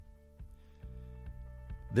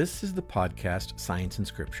This is the podcast Science and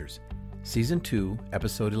Scriptures, Season 2,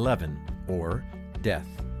 Episode 11, or Death,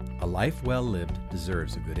 A Life Well Lived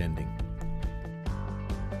Deserves a Good Ending.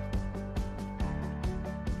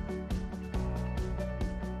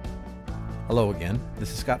 Hello again, this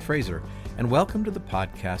is Scott Fraser, and welcome to the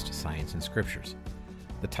podcast Science and Scriptures.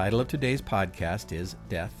 The title of today's podcast is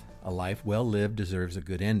Death, A Life Well Lived Deserves a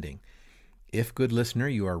Good Ending. If, good listener,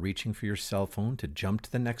 you are reaching for your cell phone to jump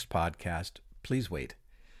to the next podcast, please wait.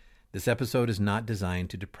 This episode is not designed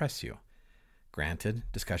to depress you. Granted,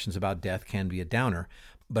 discussions about death can be a downer,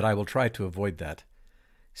 but I will try to avoid that.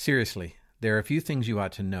 Seriously, there are a few things you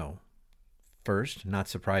ought to know. First, not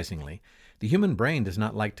surprisingly, the human brain does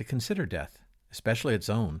not like to consider death, especially its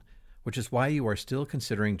own, which is why you are still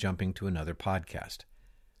considering jumping to another podcast.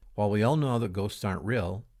 While we all know that ghosts aren't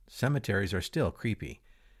real, cemeteries are still creepy.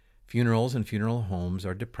 Funerals and funeral homes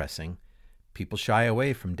are depressing. People shy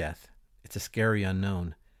away from death. It's a scary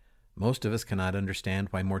unknown. Most of us cannot understand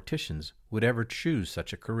why morticians would ever choose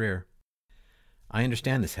such a career. I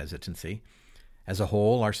understand this hesitancy. As a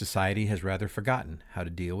whole, our society has rather forgotten how to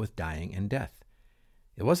deal with dying and death.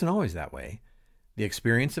 It wasn't always that way. The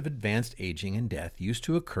experience of advanced aging and death used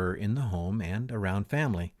to occur in the home and around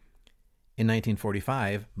family. In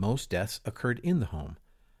 1945, most deaths occurred in the home.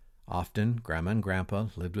 Often, Grandma and Grandpa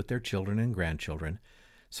lived with their children and grandchildren,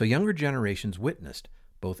 so younger generations witnessed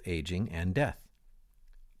both aging and death.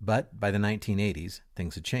 But by the 1980s,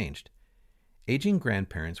 things had changed. Aging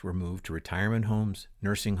grandparents were moved to retirement homes,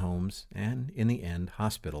 nursing homes, and, in the end,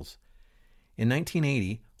 hospitals. In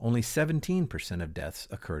 1980, only 17% of deaths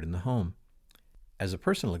occurred in the home. As a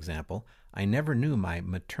personal example, I never knew my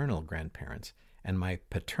maternal grandparents, and my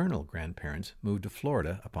paternal grandparents moved to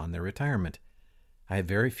Florida upon their retirement. I have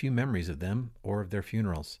very few memories of them or of their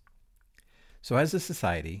funerals. So as a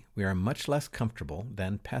society, we are much less comfortable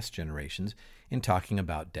than past generations in talking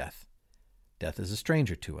about death. Death is a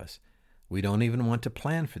stranger to us. We don't even want to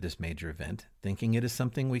plan for this major event, thinking it is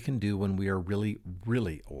something we can do when we are really,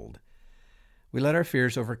 really old. We let our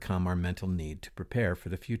fears overcome our mental need to prepare for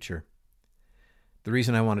the future. The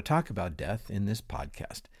reason I want to talk about death in this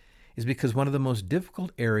podcast is because one of the most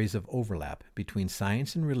difficult areas of overlap between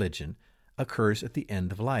science and religion occurs at the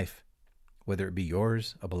end of life, whether it be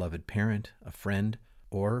yours, a beloved parent, a friend,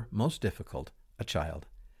 or, most difficult, a child.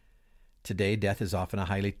 Today, death is often a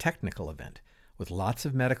highly technical event, with lots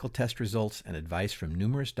of medical test results and advice from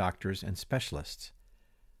numerous doctors and specialists.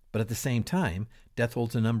 But at the same time, death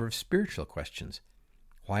holds a number of spiritual questions.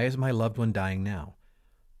 Why is my loved one dying now?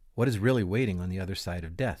 What is really waiting on the other side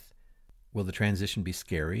of death? Will the transition be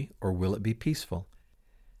scary, or will it be peaceful?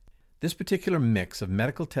 This particular mix of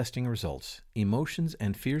medical testing results, emotions,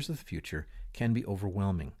 and fears of the future can be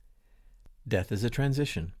overwhelming. Death is a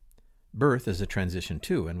transition. Birth is a transition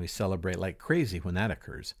too, and we celebrate like crazy when that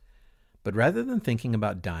occurs. But rather than thinking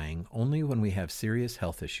about dying only when we have serious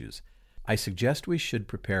health issues, I suggest we should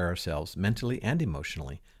prepare ourselves mentally and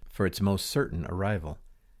emotionally for its most certain arrival.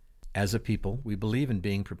 As a people, we believe in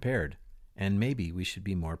being prepared, and maybe we should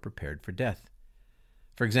be more prepared for death.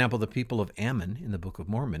 For example, the people of Ammon in the Book of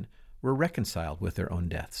Mormon were reconciled with their own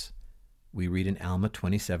deaths. We read in Alma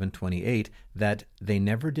 27:28 that they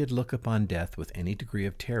never did look upon death with any degree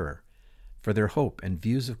of terror, for their hope and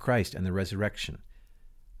views of Christ and the resurrection.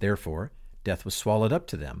 Therefore, death was swallowed up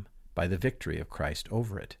to them by the victory of Christ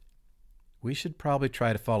over it. We should probably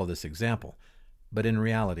try to follow this example, but in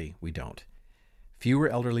reality, we don't. Fewer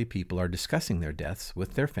elderly people are discussing their deaths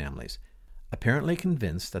with their families, apparently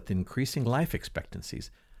convinced that the increasing life expectancies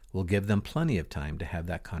will give them plenty of time to have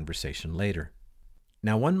that conversation later.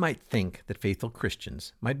 Now, one might think that faithful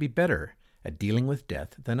Christians might be better at dealing with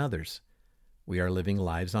death than others. We are living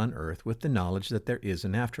lives on earth with the knowledge that there is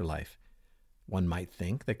an afterlife. One might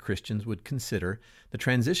think that Christians would consider the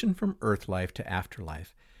transition from earth life to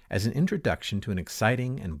afterlife as an introduction to an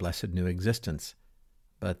exciting and blessed new existence.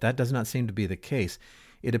 But that does not seem to be the case.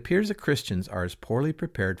 It appears that Christians are as poorly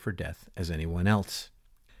prepared for death as anyone else.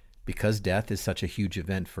 Because death is such a huge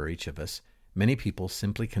event for each of us, many people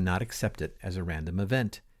simply cannot accept it as a random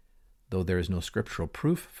event. Though there is no scriptural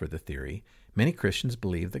proof for the theory, many Christians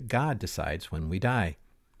believe that God decides when we die.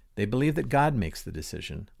 They believe that God makes the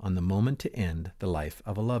decision on the moment to end the life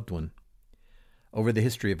of a loved one. Over the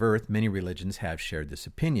history of earth, many religions have shared this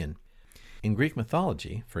opinion. In Greek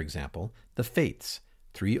mythology, for example, the Fates,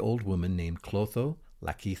 three old women named Clotho,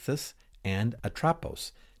 Lachesis, and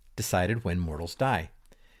Atropos, decided when mortals die.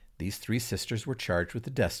 These three sisters were charged with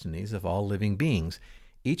the destinies of all living beings,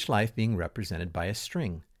 each life being represented by a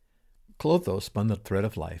string. Clotho spun the thread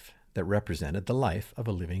of life that represented the life of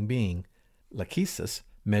a living being. Lachesis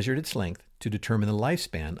measured its length to determine the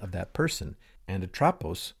lifespan of that person, and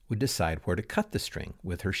Atropos would decide where to cut the string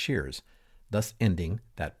with her shears, thus ending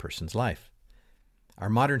that person's life. Our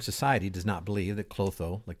modern society does not believe that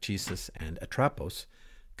Clotho, Lachesis, and Atropos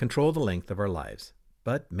control the length of our lives,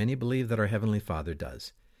 but many believe that our Heavenly Father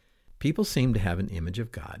does. People seem to have an image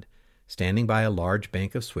of God, standing by a large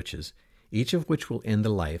bank of switches, each of which will end the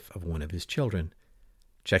life of one of his children.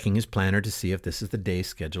 Checking his planner to see if this is the day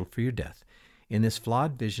scheduled for your death, in this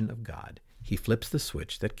flawed vision of God, he flips the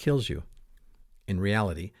switch that kills you. In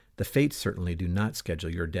reality, the fates certainly do not schedule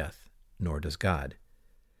your death, nor does God.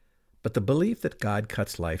 But the belief that God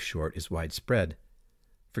cuts life short is widespread.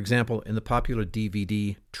 For example, in the popular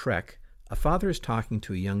DVD Trek, a father is talking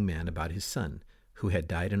to a young man about his son, who had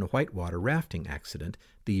died in a whitewater rafting accident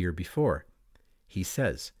the year before. He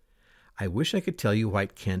says, "I wish I could tell you why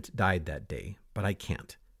Kent died that day, but I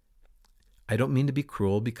can't." I don't mean to be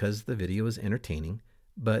cruel because the video is entertaining,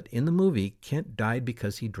 but in the movie, Kent died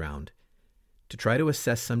because he drowned. To try to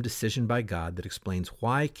assess some decision by God that explains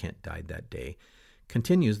why Kent died that day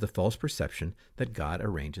continues the false perception that God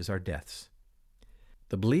arranges our deaths.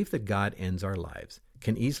 The belief that God ends our lives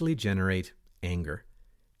can easily generate anger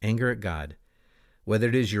at God. Whether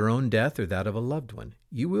it is your own death or that of a loved one,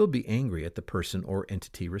 you will be angry at the person or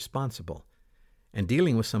entity responsible. And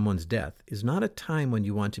dealing with someone's death is not a time when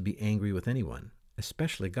you want to be angry with anyone,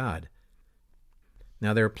 especially God.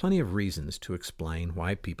 Now, there are plenty of reasons to explain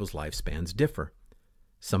why people's lifespans differ.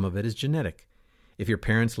 Some of it is genetic. If your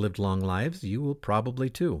parents lived long lives, you will probably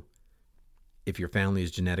too. If your family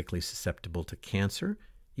is genetically susceptible to cancer,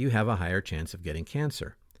 you have a higher chance of getting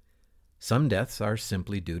cancer. Some deaths are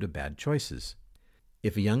simply due to bad choices.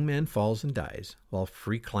 If a young man falls and dies while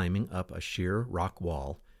free climbing up a sheer rock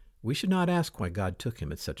wall, we should not ask why God took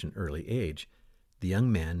him at such an early age. The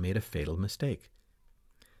young man made a fatal mistake.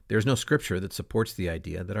 There is no scripture that supports the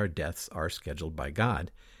idea that our deaths are scheduled by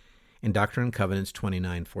God. In Doctrine and Covenants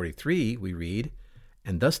 29:43, we read,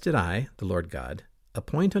 "And thus did I, the Lord God,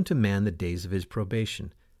 appoint unto man the days of his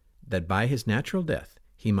probation, that by his natural death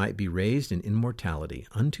he might be raised in immortality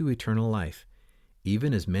unto eternal life,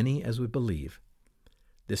 even as many as would believe."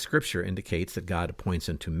 This scripture indicates that God appoints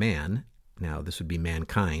unto man, now this would be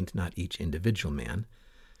mankind, not each individual man,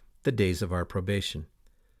 the days of our probation.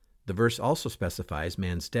 The verse also specifies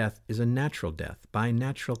man's death is a natural death by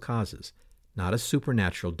natural causes, not a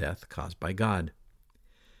supernatural death caused by God.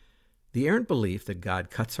 The errant belief that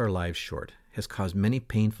God cuts our lives short has caused many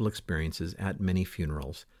painful experiences at many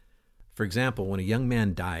funerals. For example, when a young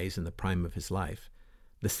man dies in the prime of his life,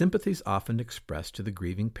 the sympathies often expressed to the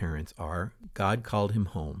grieving parents are, "God called him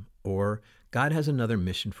home," or "God has another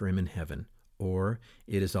mission for him in heaven," or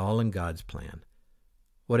 "It is all in God's plan."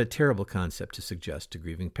 What a terrible concept to suggest to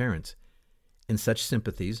grieving parents. In such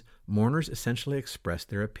sympathies, mourners essentially express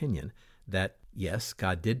their opinion that, yes,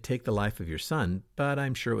 God did take the life of your son, but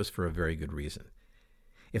I'm sure it was for a very good reason.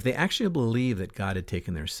 If they actually believe that God had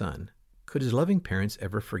taken their son, could his loving parents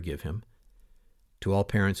ever forgive him? To all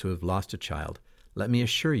parents who have lost a child, let me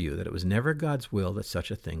assure you that it was never God's will that such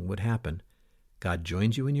a thing would happen. God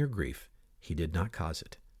joined you in your grief. He did not cause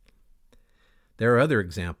it. There are other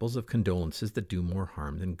examples of condolences that do more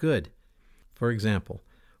harm than good. For example,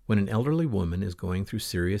 when an elderly woman is going through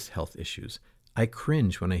serious health issues, I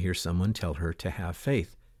cringe when I hear someone tell her to have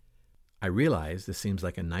faith. I realize this seems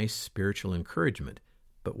like a nice spiritual encouragement,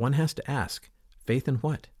 but one has to ask, faith in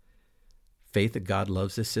what? Faith that God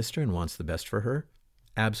loves his sister and wants the best for her?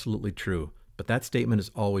 Absolutely true, but that statement has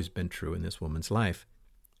always been true in this woman's life.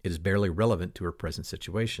 It is barely relevant to her present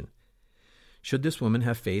situation. Should this woman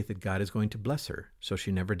have faith that God is going to bless her so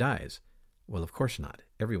she never dies? Well, of course not.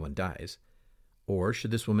 Everyone dies. Or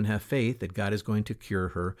should this woman have faith that God is going to cure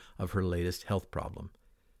her of her latest health problem?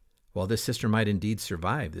 While this sister might indeed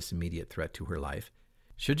survive this immediate threat to her life,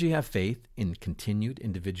 should she have faith in continued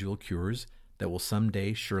individual cures that will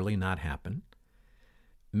someday surely not happen?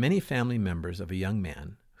 Many family members of a young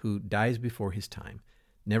man who dies before his time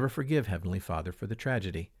never forgive Heavenly Father for the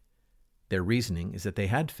tragedy. Their reasoning is that they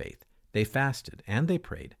had faith, they fasted, and they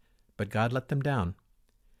prayed, but God let them down.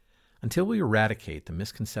 Until we eradicate the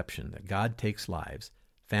misconception that God takes lives,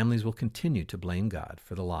 families will continue to blame God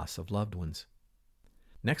for the loss of loved ones.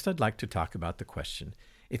 Next, I'd like to talk about the question,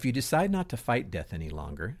 if you decide not to fight death any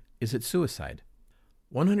longer, is it suicide?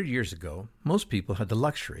 100 years ago, most people had the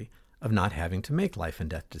luxury of not having to make life and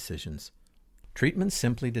death decisions. Treatment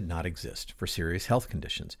simply did not exist for serious health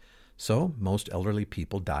conditions, so most elderly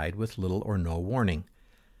people died with little or no warning.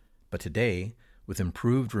 But today, with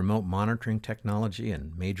improved remote monitoring technology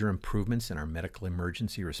and major improvements in our medical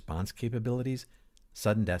emergency response capabilities,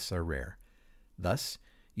 sudden deaths are rare. Thus,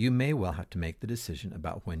 you may well have to make the decision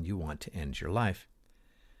about when you want to end your life.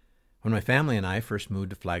 When my family and I first moved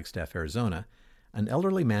to Flagstaff, Arizona, an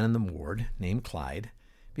elderly man in the ward named Clyde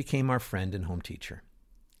became our friend and home teacher.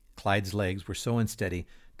 Clyde's legs were so unsteady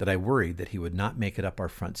that I worried that he would not make it up our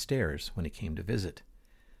front stairs when he came to visit.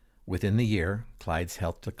 Within the year, Clyde's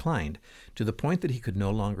health declined to the point that he could no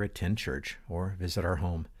longer attend church or visit our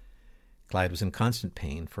home. Clyde was in constant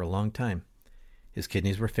pain for a long time. His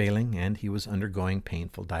kidneys were failing, and he was undergoing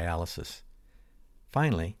painful dialysis.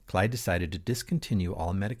 Finally, Clyde decided to discontinue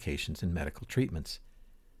all medications and medical treatments.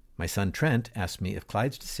 My son Trent asked me if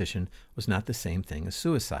Clyde's decision was not the same thing as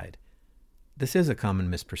suicide. This is a common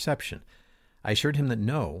misperception. I assured him that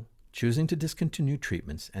no, choosing to discontinue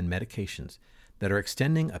treatments and medications that are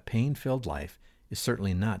extending a pain-filled life is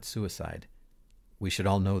certainly not suicide. We should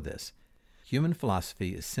all know this. Human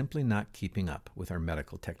philosophy is simply not keeping up with our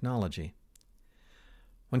medical technology.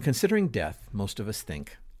 When considering death, most of us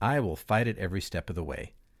think, I will fight it every step of the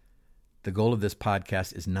way. The goal of this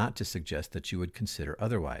podcast is not to suggest that you would consider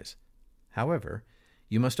otherwise. However,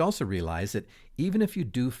 you must also realize that even if you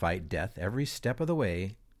do fight death every step of the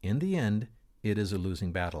way, in the end, it is a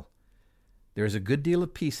losing battle. There is a good deal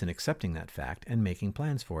of peace in accepting that fact and making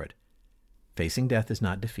plans for it. Facing death is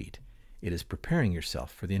not defeat. It is preparing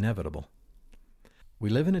yourself for the inevitable. We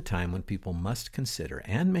live in a time when people must consider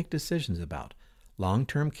and make decisions about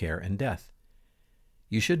long-term care and death.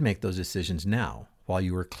 You should make those decisions now, while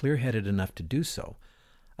you are clear-headed enough to do so,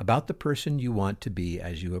 about the person you want to be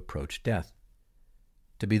as you approach death.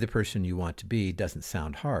 To be the person you want to be doesn't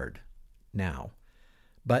sound hard now,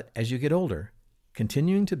 but as you get older,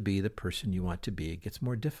 continuing to be the person you want to be gets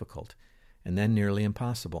more difficult and then nearly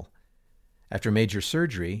impossible. After major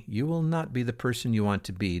surgery, you will not be the person you want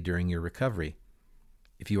to be during your recovery.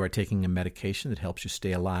 If you are taking a medication that helps you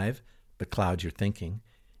stay alive but clouds your thinking,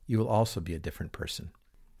 you will also be a different person.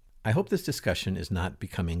 I hope this discussion is not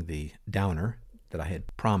becoming the downer that I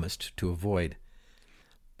had promised to avoid.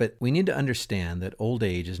 But we need to understand that old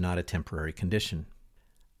age is not a temporary condition.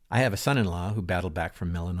 I have a son-in-law who battled back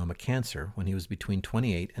from melanoma cancer when he was between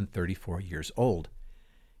 28 and 34 years old.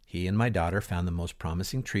 He and my daughter found the most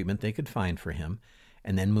promising treatment they could find for him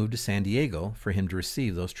and then moved to San Diego for him to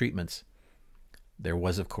receive those treatments. There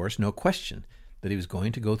was, of course, no question that he was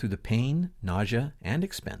going to go through the pain, nausea, and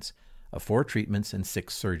expense of 4 treatments and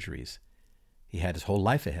 6 surgeries. He had his whole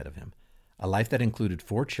life ahead of him, a life that included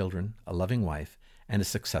 4 children, a loving wife, and a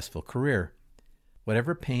successful career.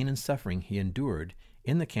 Whatever pain and suffering he endured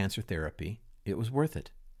in the cancer therapy, it was worth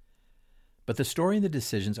it. But the story and the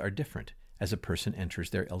decisions are different as a person enters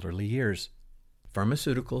their elderly years.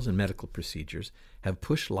 Pharmaceuticals and medical procedures have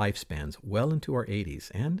pushed lifespans well into our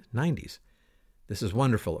 80s and 90s. This is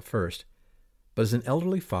wonderful at first, but as an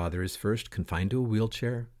elderly father is first confined to a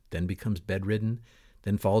wheelchair, then becomes bedridden,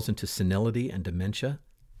 then falls into senility and dementia,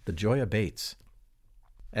 the joy abates.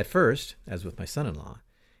 At first, as with my son-in-law,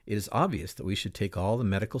 it is obvious that we should take all the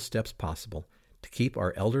medical steps possible to keep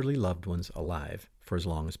our elderly loved ones alive for as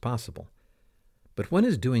long as possible. But when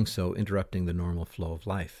is doing so interrupting the normal flow of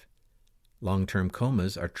life? Long-term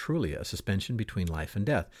comas are truly a suspension between life and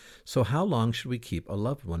death, so how long should we keep a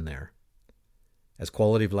loved one there? As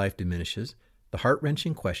quality of life diminishes, the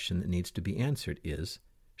heart-wrenching question that needs to be answered is,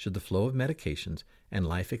 should the flow of medications and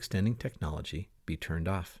life-extending technology be turned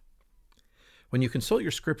off? When you consult your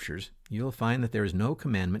scriptures, you will find that there is no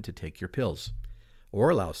commandment to take your pills or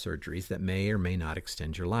allow surgeries that may or may not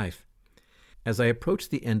extend your life. As I approach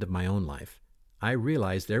the end of my own life, I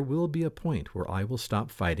realize there will be a point where I will stop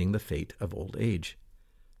fighting the fate of old age.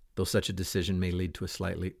 Though such a decision may lead to a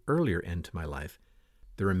slightly earlier end to my life,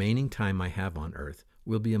 the remaining time I have on earth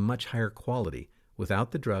will be a much higher quality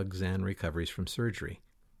without the drugs and recoveries from surgery.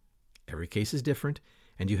 Every case is different,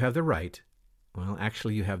 and you have the right,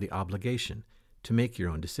 actually you have the obligation, to make your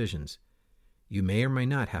own decisions. You may or may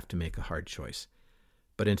not have to make a hard choice,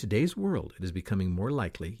 but in today's world it is becoming more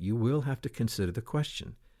likely you will have to consider the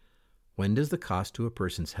question, when does the cost to a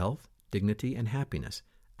person's health, dignity, and happiness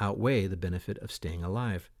outweigh the benefit of staying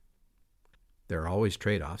alive? There are always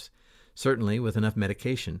trade-offs. Certainly, with enough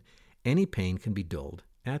medication, any pain can be dulled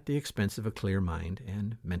at the expense of a clear mind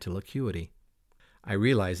and mental acuity. I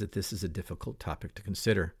realize that this is a difficult topic to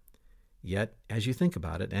consider. Yet, as you think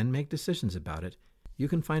about it and make decisions about it, you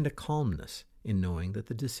can find a calmness in knowing that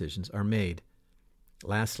the decisions are made.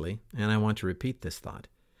 Lastly, and I want to repeat this thought,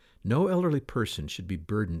 no elderly person should be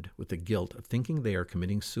burdened with the guilt of thinking they are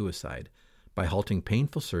committing suicide by halting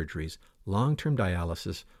painful surgeries, long-term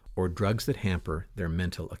dialysis, or drugs that hamper their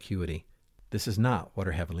mental acuity. This is not what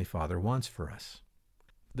our Heavenly Father wants for us.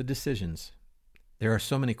 The decisions. There are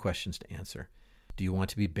so many questions to answer. Do you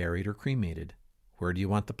want to be buried or cremated? Where do you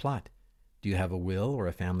want the plot? Do you have a will or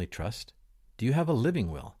a family trust? Do you have a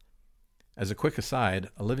living will? As a quick aside,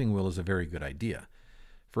 a living will is a very good idea.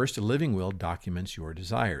 First, a living will documents your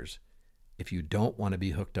desires. If you don't want to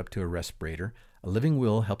be hooked up to a respirator, a living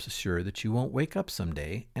will helps assure that you won't wake up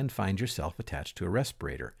someday and find yourself attached to a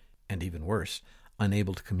respirator, and even worse,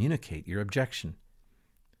 unable to communicate your objection.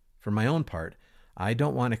 For my own part, I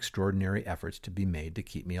don't want extraordinary efforts to be made to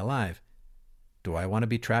keep me alive. Do I want to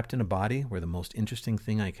be trapped in a body where the most interesting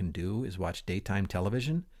thing I can do is watch daytime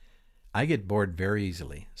television? I get bored very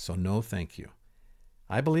easily, so no thank you.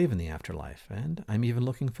 I believe in the afterlife, and I'm even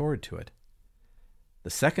looking forward to it. The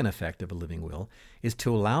second effect of a living will is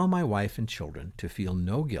to allow my wife and children to feel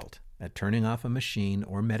no guilt at turning off a machine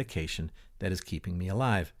or medication that is keeping me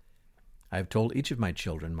alive. I have told each of my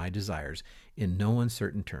children my desires in no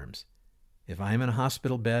uncertain terms. If I am in a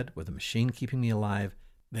hospital bed with a machine keeping me alive,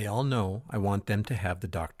 they all know I want them to have the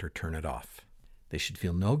doctor turn it off. They should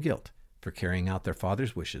feel no guilt for carrying out their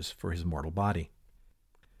father's wishes for his mortal body.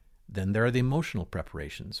 Then there are the emotional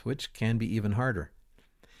preparations, which can be even harder.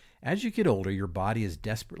 As you get older, your body is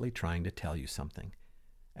desperately trying to tell you something.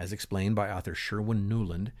 As explained by author Sherwin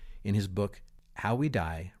Nuland in his book, How We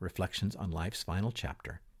Die, Reflections on Life's Final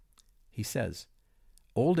Chapter, he says,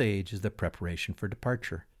 "Old age is the preparation for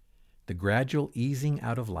departure, the gradual easing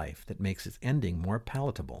out of life that makes its ending more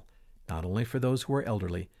palatable, not only for those who are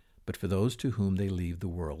elderly, but for those to whom they leave the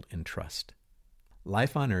world in trust."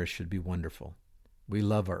 Life on earth should be wonderful. We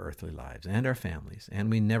love our earthly lives and our families,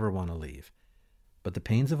 and we never want to leave. But the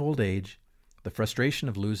pains of old age, the frustration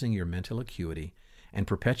of losing your mental acuity, and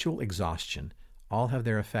perpetual exhaustion all have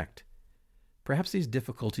their effect. Perhaps these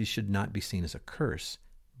difficulties should not be seen as a curse,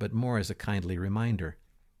 but more as a kindly reminder.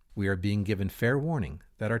 We are being given fair warning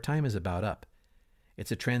that our time is about up.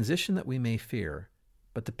 It's a transition that we may fear,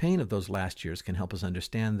 but the pain of those last years can help us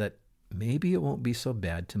understand that maybe it won't be so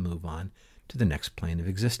bad to move on to the next plane of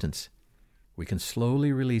existence. We can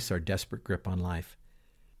slowly release our desperate grip on life.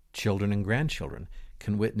 Children and grandchildren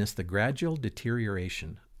can witness the gradual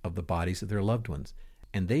deterioration of the bodies of their loved ones,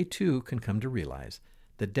 and they too can come to realize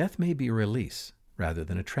that death may be a release rather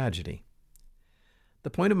than a tragedy. The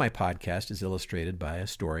point of my podcast is illustrated by a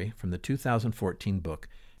story from the 2014 book,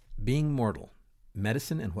 Being Mortal,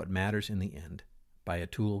 Medicine and What Matters in the End, by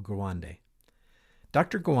Atul Gawande.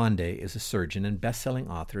 Dr. Gawande is a surgeon and best-selling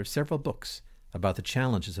author of several books about the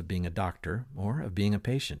challenges of being a doctor or of being a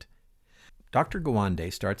patient. Dr.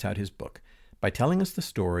 Gawande starts out his book by telling us the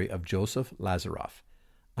story of Joseph Lazaroff,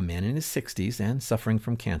 a man in his 60s and suffering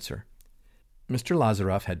from cancer. Mr.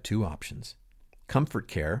 Lazaroff had two options: comfort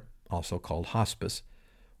care, also called hospice,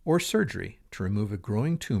 or surgery to remove a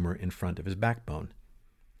growing tumor in front of his backbone.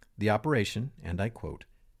 The operation, and I quote,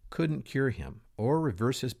 couldn't cure him or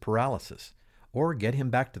reverse his paralysis or get him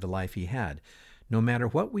back to the life he had. No matter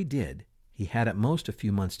what we did, he had at most a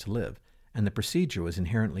few months to live, and the procedure was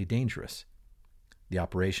inherently dangerous. The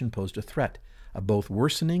operation posed a threat of both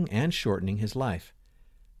worsening and shortening his life.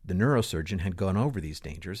 The neurosurgeon had gone over these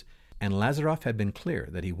dangers, and Lazaroff had been clear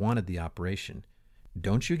that he wanted the operation.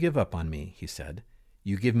 "Don't you give up on me," he said.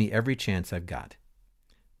 "You give me every chance I've got."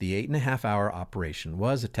 The 8.5-hour operation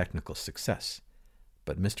was a technical success,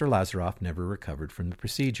 but Mr. Lazaroff never recovered from the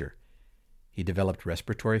procedure. He developed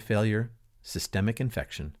respiratory failure, systemic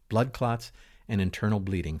infection, blood clots, and internal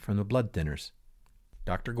bleeding from the blood thinners.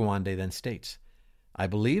 Dr. Gawande then states, "I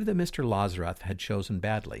believe that Mr. Lazaroff had chosen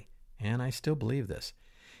badly, and I still believe this.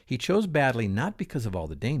 He chose badly not because of all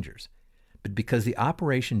the dangers, but because the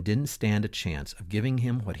operation didn't stand a chance of giving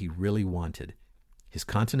him what he really wanted: his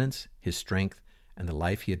continence, his strength, and the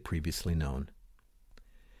life he had previously known."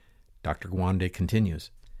 Dr. Gawande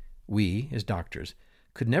continues, "We, as doctors,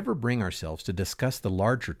 could never bring ourselves to discuss the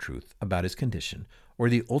larger truth about his condition or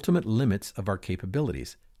the ultimate limits of our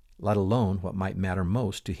capabilities, let alone what might matter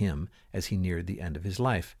most to him as he neared the end of his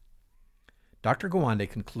life." Dr. Gawande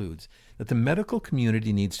concludes that the medical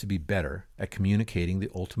community needs to be better at communicating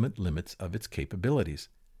the ultimate limits of its capabilities.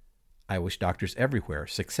 I wish doctors everywhere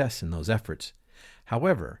success in those efforts.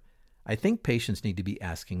 However, I think patients need to be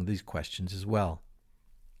asking these questions as well.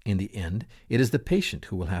 In the end, it is the patient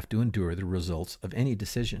who will have to endure the results of any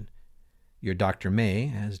decision. Your doctor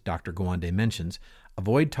may, as Dr. Gawande mentions,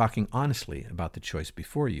 avoid talking honestly about the choice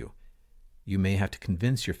before you. You may have to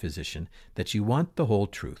convince your physician that you want the whole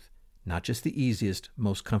truth, not just the easiest,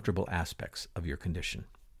 most comfortable aspects of your condition.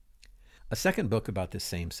 A second book about this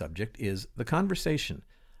same subject is The Conversation,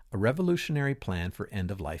 A Revolutionary Plan for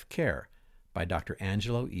End-of-Life Care, by Dr.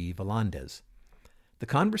 Angelo E. Volandes. The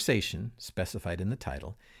conversation, specified in the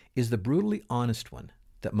title, is the brutally honest one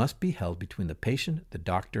that must be held between the patient, the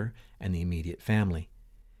doctor, and the immediate family.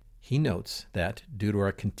 He notes that, due to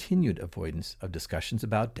our continued avoidance of discussions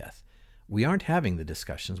about death, we aren't having the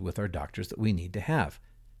discussions with our doctors that we need to have.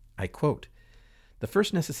 I quote, "The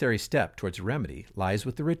first necessary step towards a remedy lies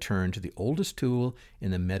with the return to the oldest tool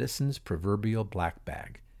in the medicine's proverbial black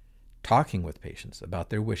bag, talking with patients about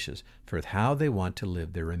their wishes for how they want to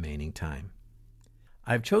live their remaining time."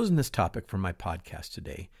 I've chosen this topic for my podcast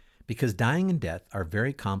today because dying and death are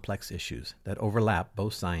very complex issues that overlap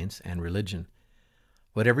both science and religion.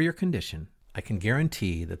 Whatever your condition, I can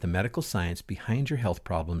guarantee that the medical science behind your health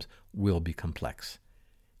problems will be complex.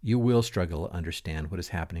 You will struggle to understand what is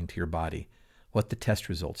happening to your body, what the test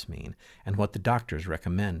results mean, and what the doctors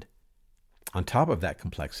recommend. On top of that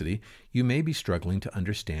complexity, you may be struggling to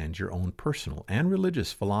understand your own personal and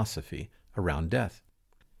religious philosophy around death.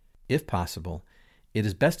 If possible, it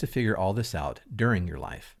is best to figure all this out during your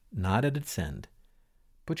life, not at its end.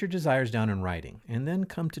 Put your desires down in writing, and then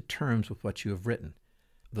come to terms with what you have written.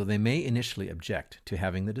 Though they may initially object to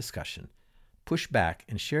having the discussion, push back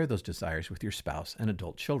and share those desires with your spouse and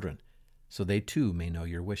adult children, so they too may know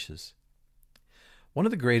your wishes. One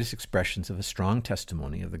of the greatest expressions of a strong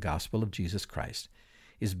testimony of the gospel of Jesus Christ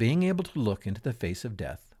is being able to look into the face of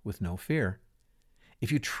death with no fear. If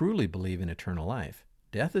you truly believe in eternal life,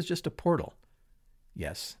 death is just a portal.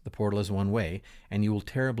 Yes, the portal is one way, and you will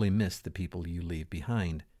terribly miss the people you leave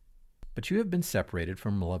behind. But you have been separated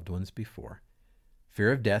from loved ones before.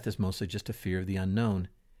 Fear of death is mostly just a fear of the unknown.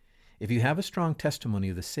 If you have a strong testimony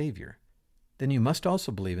of the Savior, then you must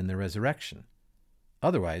also believe in the resurrection.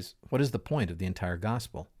 Otherwise, what is the point of the entire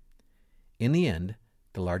gospel? In the end,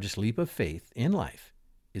 the largest leap of faith in life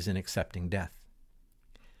is in accepting death.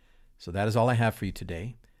 So that is all I have for you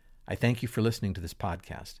today. I thank you for listening to this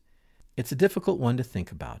podcast. It's a difficult one to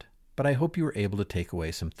think about, but I hope you were able to take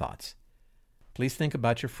away some thoughts. Please think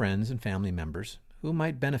about your friends and family members who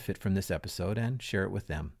might benefit from this episode and share it with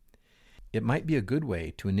them. It might be a good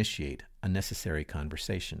way to initiate a necessary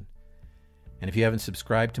conversation. And if you haven't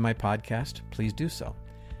subscribed to my podcast, please do so.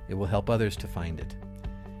 It will help others to find it.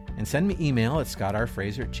 And send me email at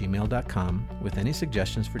scottrfraser@gmail.com with any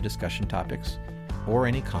suggestions for discussion topics or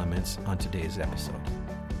any comments on today's episode.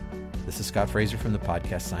 This is Scott Fraser from the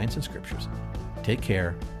podcast Science and Scriptures. Take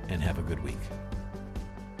care and have a good week.